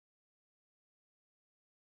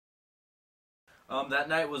That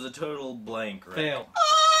night was a total blank, right? Fail.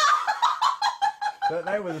 That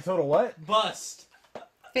night was a total what? Bust.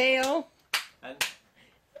 Fail. And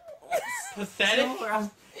Pathetic.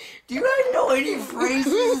 Do you guys know any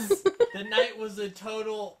phrases? The night was a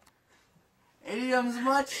total... Idioms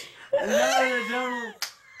much? Is that a total...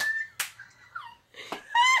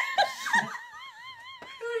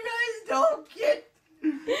 You guys don't get...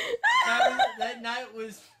 That night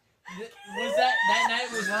was... That night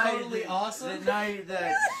was totally awesome? The night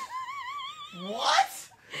that... What?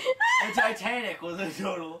 The Titanic was a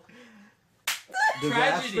total...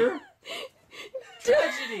 Disaster?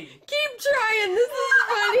 Tragedy. Keep trying. This is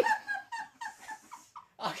funny.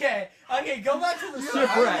 Okay, go back to the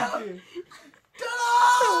Shipwreck.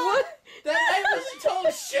 What? That night was a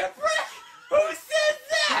total shipwreck? Who says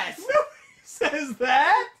that? Says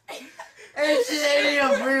that? It's an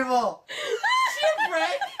idiom, people!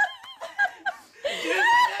 Shipwreck? Dude,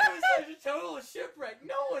 that was such a total shipwreck.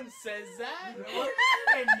 No one says that. What did you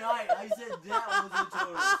say night? I said that was a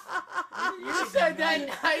total. You said that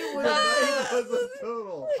night was That was a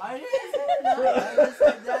total. I didn't say night. I just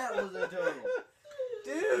said that was a total.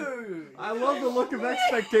 Dude! I love the look of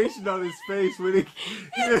expectation on his face when he...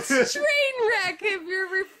 It's train wreck if you're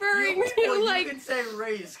referring to Well, like... you can say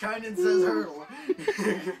race. Kynan says hurdle.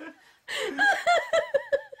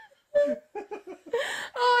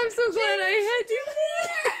 Oh, I'm so glad I had you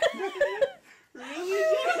there.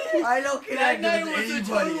 really. I don't connect That with night was a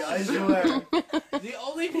anybody, total- I swear. The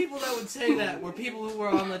only people that would say that were people who were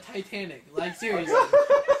on the Titanic. Like, seriously.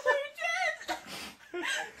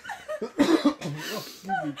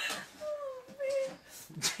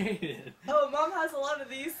 Jaedin. Oh, Mom has a lot of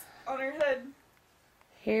these on her head.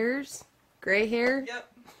 Hairs? Gray hair?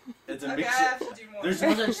 Yep. it's a Okay, I mixture. have to do more. There's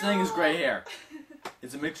no such thing as gray hair.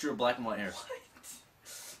 It's a mixture of black and white hair.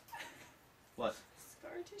 What?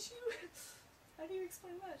 Scar tissue? How do you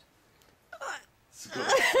explain that?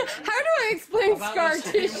 How do I explain About scar the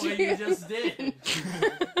same tissue? way you just did.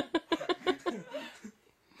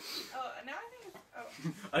 Oh, now I think it's... Oh.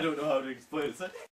 I don't know how to explain it.